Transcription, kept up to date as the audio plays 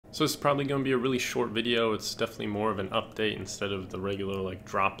So this is probably going to be a really short video. It's definitely more of an update instead of the regular like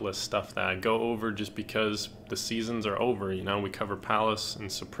drop list stuff that I go over, just because the seasons are over. You know, we cover Palace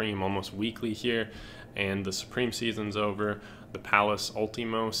and Supreme almost weekly here, and the Supreme season's over. The Palace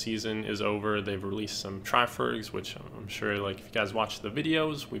Ultimo season is over. They've released some Trifergs, which I'm sure, like, if you guys watch the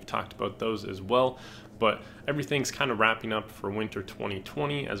videos, we've talked about those as well. But everything's kind of wrapping up for winter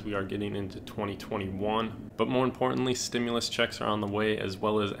 2020 as we are getting into 2021. But more importantly, stimulus checks are on the way, as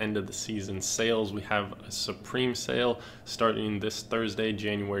well as end of the season sales. We have a Supreme sale starting this Thursday,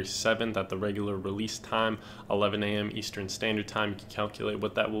 January 7th at the regular release time, 11 a.m. Eastern Standard Time. You can calculate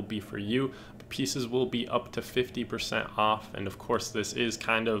what that will be for you. But pieces will be up to 50% off. And of course, this is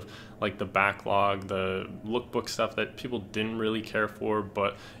kind of like the backlog, the lookbook stuff that people didn't really care for.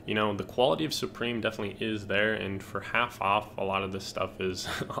 But, you know, the quality of Supreme definitely is there, and for half off, a lot of this stuff is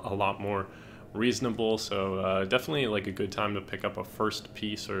a lot more reasonable. So definitely like a good time to pick up a first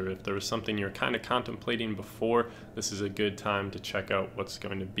piece, or if there was something you're kind of contemplating before, this is a good time to check out what's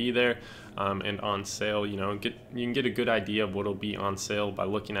going to be there and on sale. You know, you can get a good idea of what'll be on sale by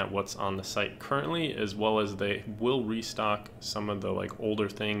looking at what's on the site currently, as well as they will restock some of the like older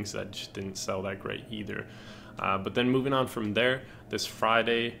things that just didn't sell that great either. But then moving on from there, this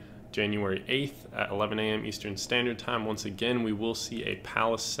Friday, January 8th at 11 a.m. Eastern Standard Time. Once again, we will see a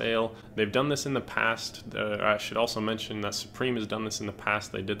Palace sale. They've done this in the past. I should also mention that Supreme has done this in the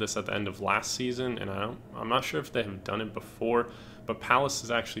past. They did this at the end of last season, and I'm not sure if they have done it before, but Palace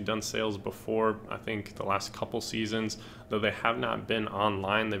has actually done sales before, I think the last couple seasons, though they have not been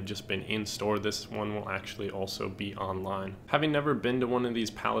online, they've just been in store. This one will actually also be online. Having never been to one of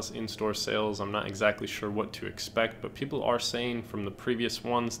these Palace in-store sales, I'm not exactly sure what to expect, but people are saying from the previous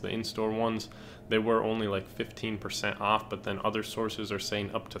ones, the in-store ones, they were only like 15% off, but then other sources are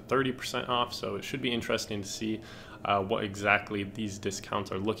saying up to 30% off, so it should be interesting to see what exactly these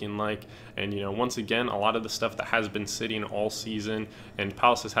discounts are looking like. And, you know, once again, a lot of the stuff that has been sitting all season, and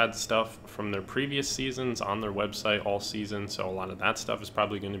Palace has had stuff from their previous seasons on their website all season, so a lot of that stuff is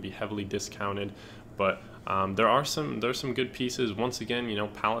probably going to be heavily discounted. But there's some good pieces. Once again, you know,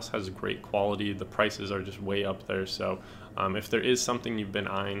 Palace has great quality. The prices are just way up there. So if there is something you've been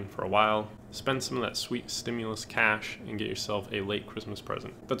eyeing for a while, spend some of that sweet stimulus cash and get yourself a late Christmas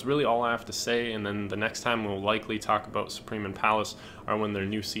present. That's really all I have to say. And then the next time we'll likely talk about Supreme and Palace are when their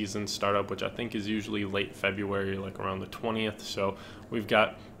new seasons start up, which I think is usually late February, like around the 20th. So we've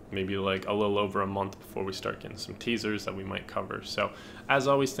got maybe like a little over a month before we start getting some teasers that we might cover. So as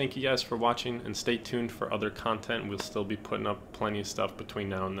always, thank you guys for watching, and stay tuned for other content. We'll still be putting up plenty of stuff between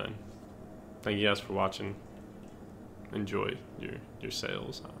now and then. Thank you guys for watching. Enjoy your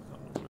sales.